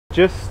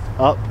Just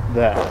up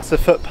there. It's a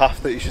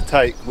footpath that you should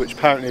take, which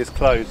apparently is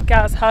closed.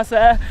 Gaz has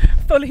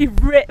fully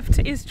ripped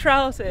his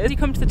trousers. As you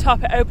come to the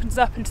top, it opens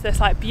up into this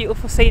like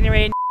beautiful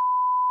scenery.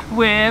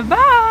 We're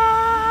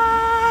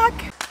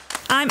back!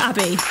 I'm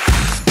Abby.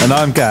 And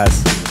I'm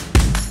Gaz.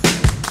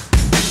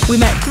 We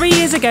met 3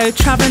 years ago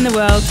travelling the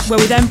world, where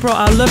we then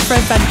brought our love for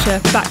adventure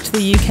back to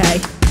the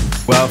UK.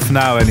 Well, for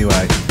now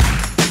anyway.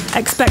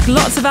 Expect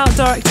lots of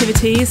outdoor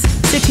activities,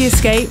 city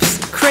escapes,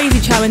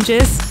 crazy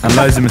challenges And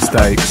loads of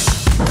mistakes.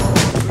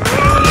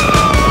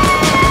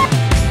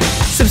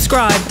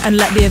 Subscribe and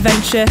let the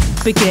adventure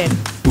begin.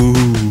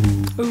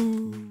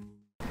 Ooh.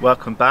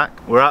 Welcome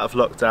back. We're out of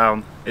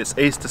lockdown. It's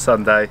Easter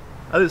Sunday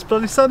and it's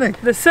bloody sunny.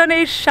 The sun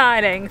is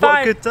shining.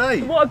 What a good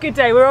day. What a good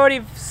day. We're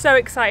already so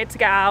excited to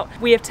get out.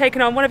 We have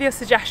taken on one of your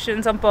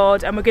suggestions on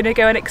board and we're going to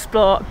go and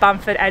explore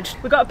Bamford Edge.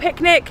 We've got a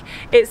picnic.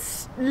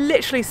 It's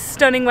literally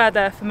stunning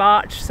weather for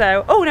March.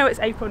 So, oh no, it's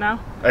April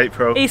now.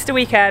 April. Easter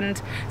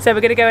weekend. So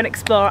we're going to go and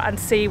explore and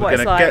see what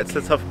it's like. We're going to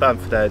get to the top of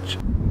Bamford Edge.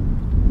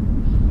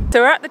 So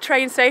we're at the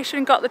train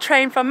station, got the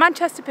train from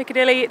Manchester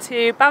Piccadilly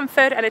to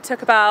Bamford and it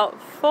took about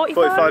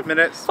 45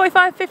 minutes.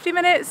 50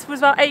 minutes,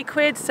 was about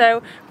 £8,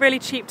 so really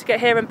cheap to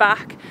get here and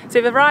back.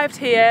 So we've arrived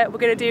here, we're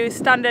going to do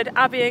standard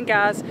Abby and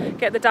Gaz,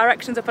 get the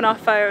directions up on our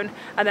phone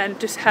and then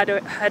just head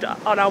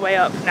on our way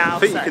up now. I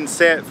think you can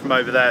see it from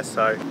over there,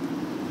 so.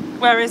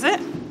 Where is it?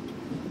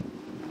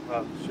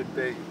 Well, it should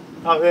be,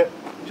 oh here,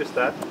 just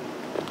there.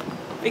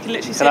 We can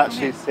literally You see can it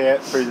actually see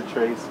it through the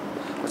trees.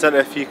 I don't know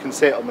if you can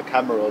see it on the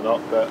camera or not,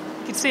 but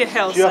you can see a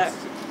hill, just,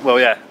 so. Well,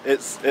 yeah,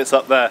 it's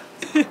up there.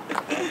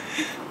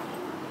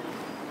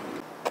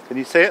 Can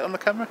you see it on the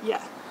camera?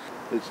 Yeah.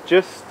 It's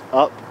just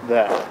up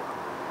there.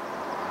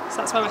 So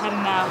that's where we're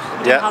heading now. We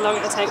don't Yeah. know how long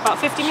it'll take, about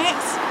 50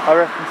 minutes? I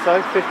reckon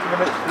so, 50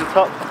 minutes to the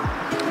top.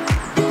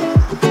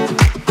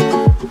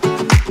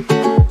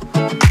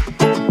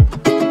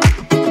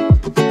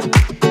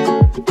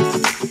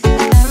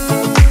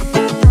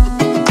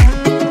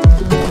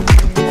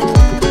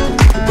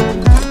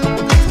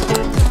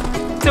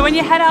 So when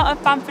you head out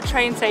of Bamford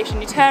Train Station,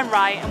 you turn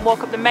right and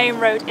walk up the main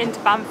road into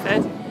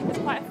Bamford. There's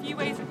quite a few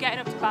ways of getting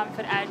up to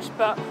Bamford Edge,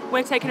 but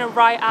we're taking a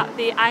right at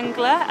the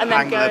Angler and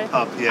then Angler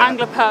pub, yeah.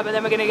 Angler pub, and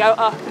then we're going to go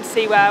up and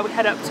see where we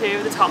head up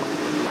to the top.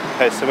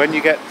 Okay, so when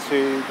you get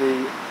to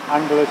the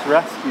Angler's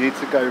Rest, you need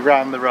to go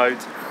round the road.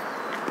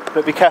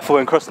 But be careful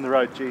when crossing the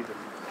road, Jesus.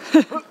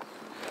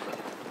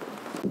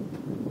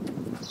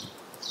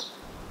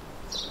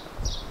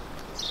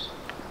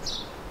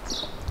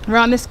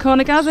 Around this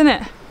corner, Gaz, isn't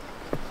it?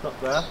 Up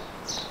there.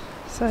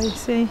 So you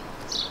see.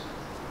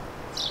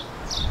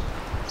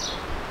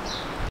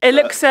 It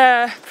looks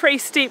pretty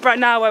steep right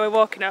now where we're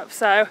walking up,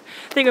 so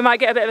I think we might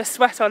get a bit of a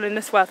sweat on in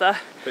this weather.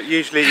 But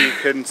usually you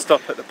can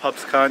stop at the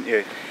pubs, can't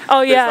you?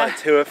 Oh yeah. There's like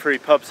 2 or 3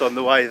 pubs on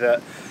the way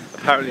that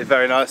apparently are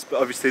very nice, but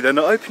obviously they're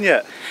not open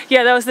yet.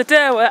 Yeah, there was the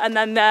Derwent and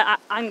then the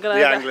Angler.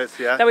 The Anglers,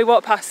 yeah. That we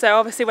walked past, so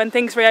obviously when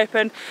things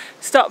reopen,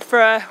 stop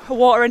for a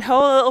watering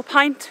hole, a little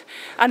pint,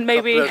 and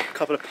maybe... A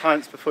couple of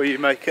pints before you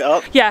make it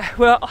up. Yeah,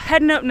 we're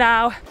heading up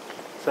now.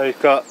 So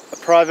you've got a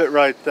private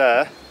road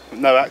there,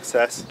 no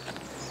access.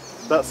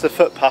 That's the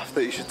footpath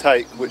that you should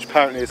take, which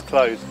apparently is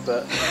closed,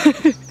 but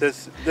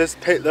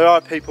there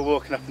are people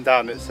walking up and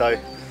down it, so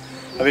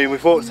I mean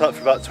we've walked up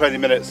for about 20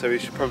 minutes, so we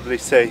should probably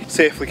see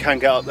if we can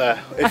get up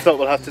there. If not,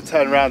 we'll have to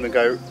turn around and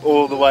go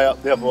all the way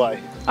up the other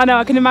way. I know,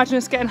 I can imagine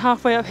us getting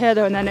halfway up here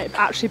though and then it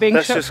actually being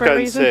Let's shut just for go a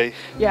reason. and see.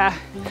 Yeah,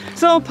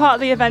 it's all part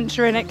of the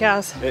adventure, innit,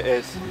 Gaz? It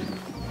is.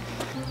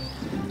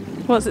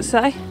 What does it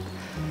say?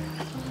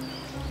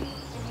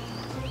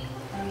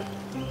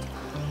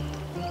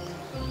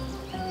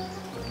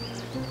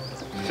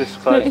 Just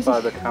closed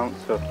by the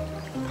council.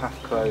 Path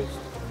closed.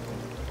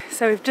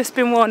 So we've just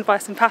been warned by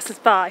some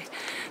passers-by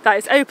that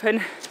it's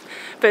open,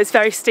 but it's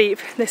very steep.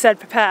 They said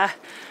prepare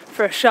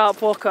for a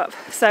sharp walk up.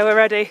 So we're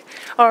already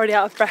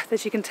out of breath,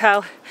 as you can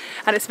tell,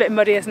 and it's a bit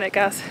muddy, isn't it,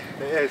 Gaz?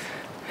 It is.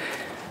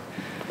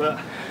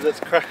 But let's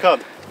crack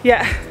on.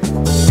 Yeah.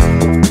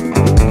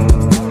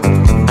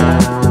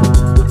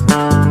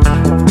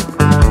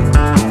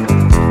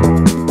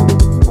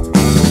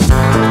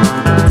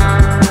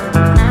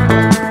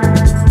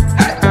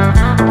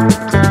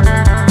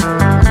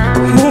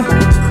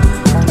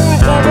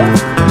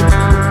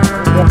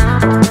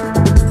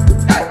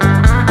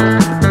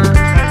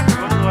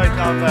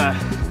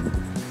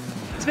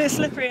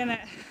 Slippery, isn't it?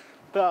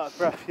 Bit out of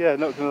breath, yeah,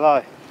 not gonna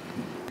lie.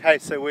 Okay,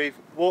 so we've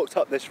walked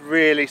up this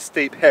really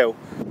steep hill.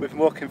 We've been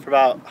walking for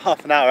about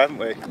half an hour, haven't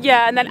we?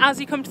 Yeah, and then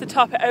as you come to the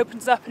top, it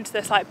opens up into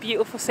this like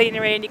beautiful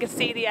scenery, and you can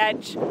see the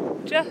edge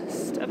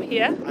just up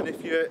here. And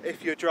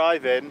if you're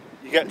driving,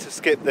 you get to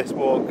skip this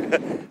walk,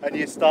 and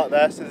you start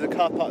there. So there's a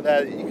car park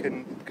there that you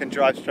can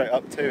drive straight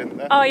up to, isn't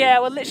there? Oh yeah,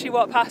 we'll literally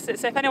walk past it.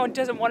 So if anyone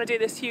doesn't want to do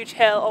this huge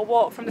hill or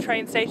walk from the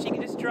train station, you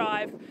can just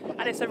drive,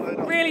 and it's a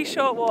really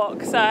short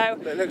walk. So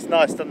but it looks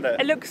nice, doesn't it?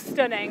 It looks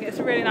stunning. It's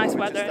really nice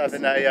weather. Just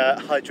having a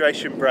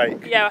hydration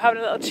break. Yeah, we're having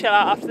a little chill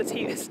out after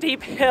the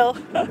steep hill.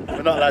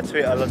 We're not allowed to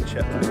eat our lunch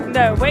yet though.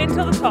 No, wait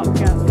until the top,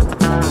 Gaz.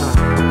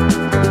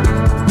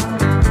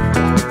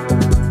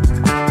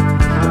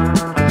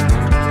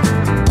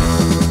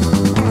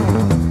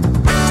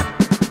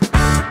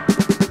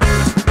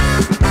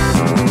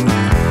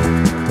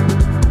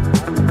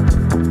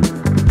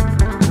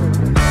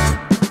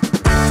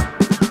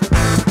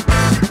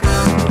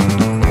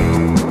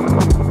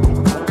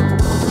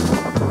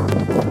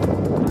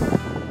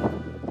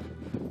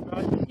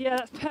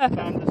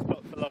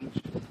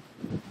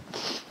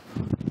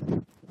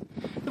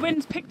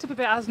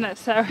 hasn't it?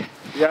 So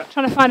Yeah.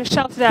 trying to find a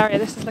sheltered area.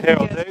 This is looking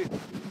Here good. I'll do.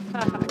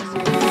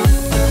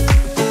 Perfect.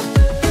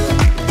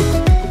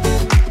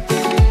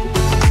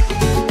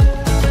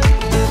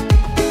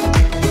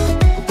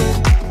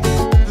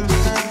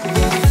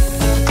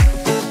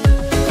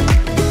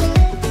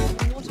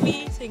 What are we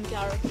eating,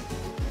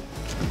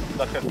 Gareth?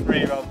 Like a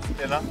 3-year-old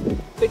dinner.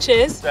 Which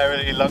is?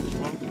 Very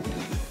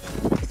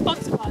lunchable.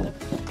 Sponsored by them.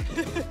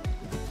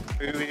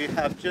 We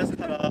have just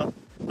had our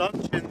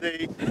lunch in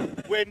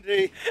the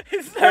windy,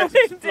 It's so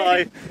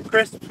windy.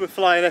 Crisps were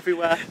flying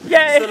everywhere.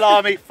 Yeah.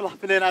 Salami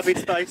flapping in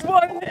Abby's face.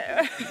 One.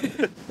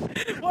 Did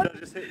I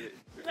just hit you?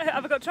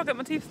 Have I got chocolate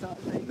motif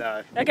starting?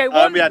 No. Okay,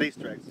 one. We had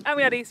Easter eggs. And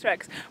we had Easter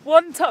eggs.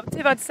 One top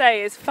tip I'd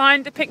say is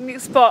find a picnic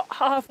spot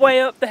halfway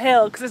up the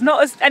hill because it's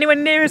not anywhere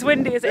near as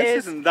windy as it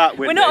is. This isn't that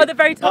windy. We're not at the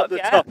very top At the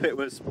yet. top it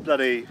was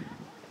bloody...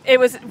 It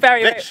was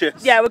very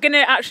vicious. Yeah, we're going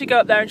to actually go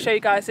up there and show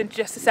you guys in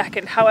just a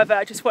second. However,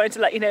 I just wanted to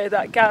let you know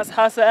that Gaz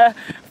has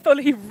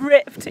fully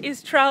ripped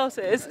his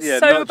trousers Yeah,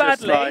 so not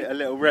badly. just like a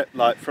little rip,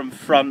 like from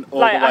front all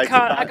Like, the way I to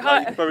can't- back. I can't- Like,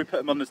 you could probably put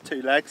them on as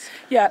 2 legs.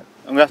 Yeah,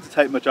 I'm going to have to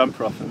take my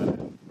jumper off and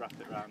then wrap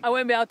it round. I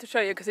won't be able to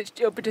show you because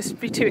it'll just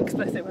be too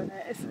explicit, won't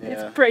it? Yeah.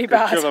 It's pretty Good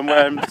bad. job I'm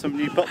wearing some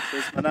new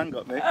boxers my nan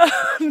got me.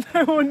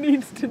 No one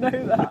needs to know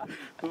that.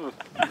 Ooh.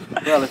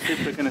 Well, if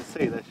people are going to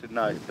see, they should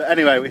know. But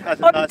anyway, we had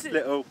a On nice to-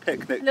 little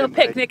picnic. Little didn't we?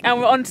 picnic, and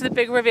we're on to the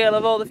big reveal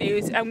of all the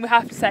views, and we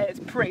have to say it's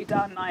pretty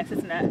darn nice,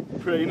 isn't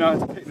it? Pretty nice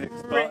picnic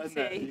spot, isn't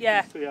it? Pretty, You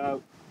yeah. can see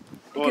out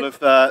all of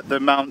the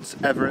Mount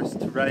Everest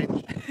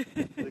range,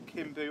 the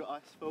Kimbu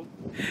Icefall.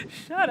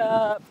 Shut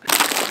up.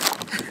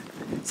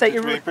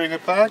 Should we bring a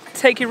bag?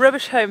 Take your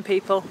rubbish home,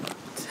 people.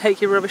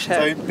 Take your rubbish home.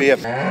 Don't be a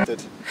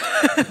bastard.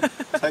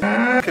 Take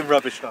your fucking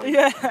rubbish home.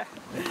 Yeah.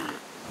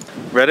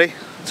 Ready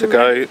to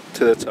go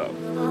to the top.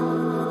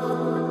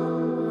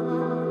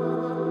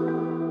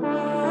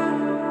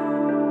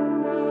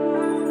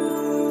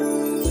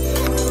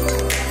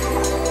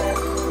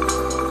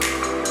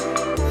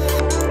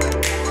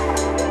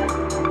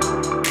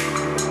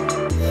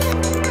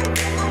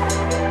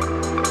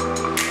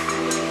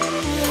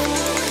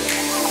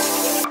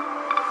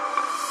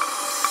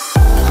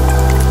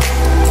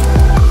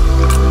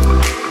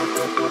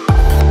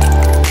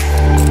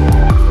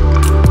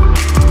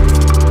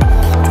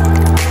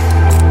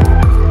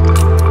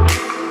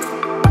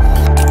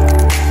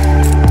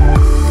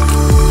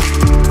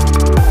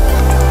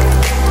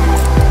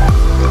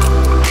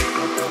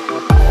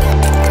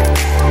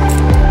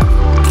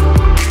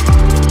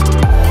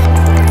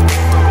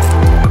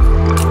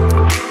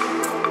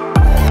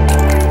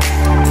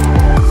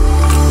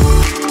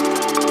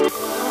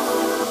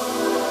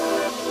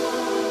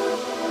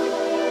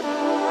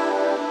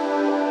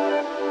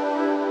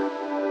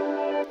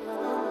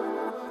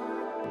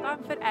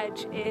 Bamford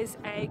Edge is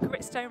a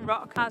gritstone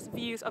rock, has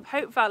views of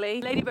Hope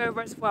Valley, Ladybower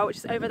Reservoir, which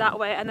is over that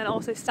way, and then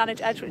also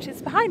Stannage Edge, which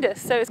is behind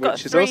us. So it's got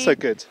Which is also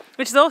good.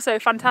 Which is also a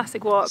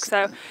fantastic walk.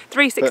 So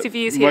 360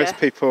 views here. Most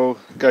people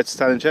go to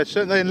Stannage Edge,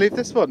 don't they, and leave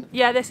this one?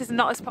 Yeah, this is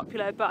not as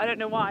popular, but I don't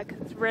know why,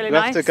 because it's really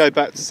We'll nice. have to go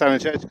back to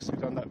Stannage Edge because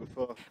we've done that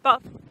before.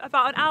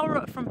 About an hour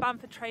up from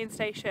Bamford Train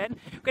Station.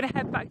 We're going to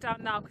head back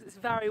down now because it's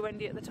very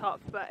windy at the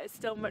top, but it's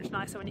still much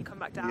nicer when you come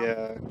back down.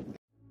 Yeah.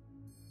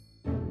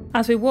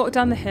 As we walked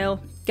down the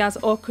hill, Gaz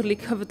awkwardly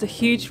covered the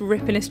huge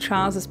rip in his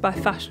trousers by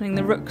fashioning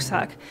the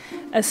rucksack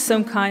as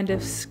some kind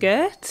of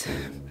skirt.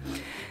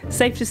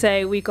 Safe to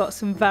say we got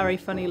some very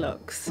funny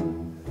looks.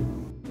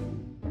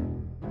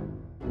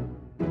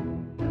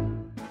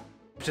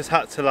 Just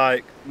had to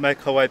like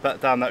make our way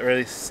back down that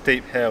really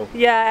steep hill.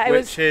 Yeah,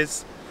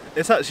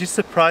 It's actually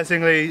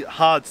surprisingly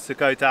hard to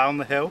go down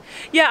the hill.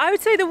 Yeah, I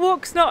would say the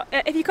walk's not,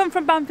 if you come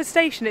from Bamford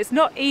Station, it's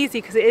not easy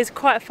because it is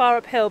quite a far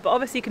uphill, but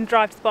obviously you can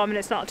drive to the bottom and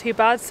it's not too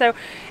bad. So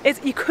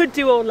you could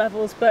do all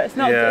levels, but it's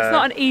not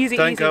an easy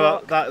Don't go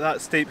walk. up that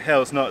steep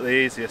hill's not the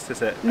easiest,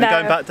 is it? No. And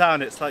going back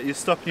down, it's like you're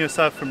stopping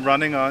yourself from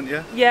running, aren't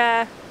you?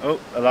 Yeah. Oh,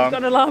 alarm. We've got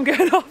an alarm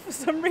going off for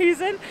some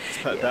reason. Let's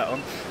put that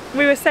on.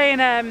 We were saying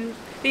that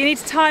you need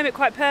to time it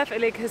quite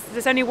perfectly because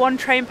there's only one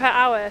train per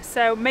hour,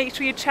 so make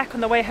sure you check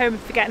on the way home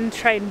if you're getting the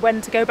train when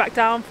to go back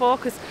down for,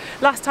 because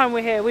last time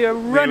we were here we were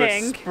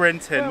running. We were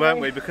sprinting, weren't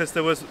we? Because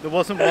there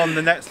wasn't one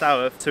the next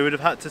hour, so we'd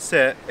have had to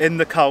sit in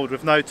the cold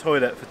with no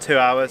toilet for 2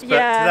 hours, but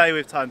today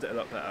we've timed it a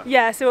lot better.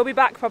 Yeah, so we'll be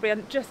back probably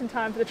just in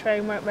time for the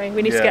train, won't we?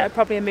 We need to get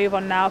probably a move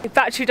on now. The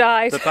battery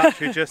died. The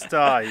battery just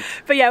died.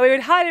 But yeah, we would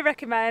highly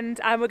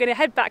recommend, and we're going to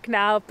head back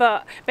now,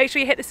 but make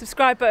sure you hit the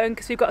subscribe button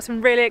because we've got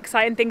some really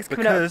exciting things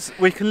coming up. Because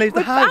we can leave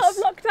the house. Out of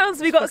lockdown,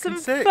 so we've got some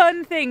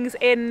fun things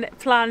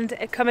planned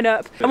coming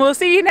up. And we'll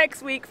see you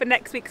next week for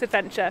next week's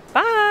adventure.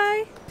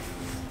 Bye!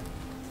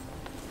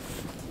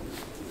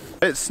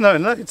 It's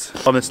snowing loads.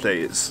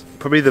 Honestly, it's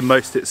probably the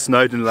most it's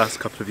snowed in the last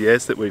couple of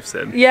years that we've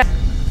seen. Yeah.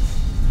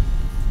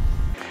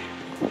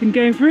 Been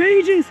going for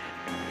ages.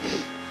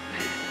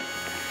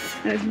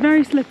 And it's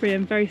very slippery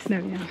and very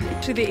snowy now.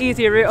 Actually the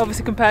easier route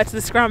obviously compared to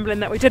the scrambling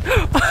that we did.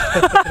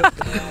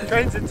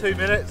 Train's in 2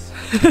 minutes.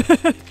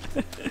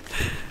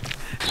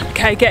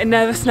 Okay, getting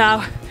nervous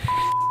now.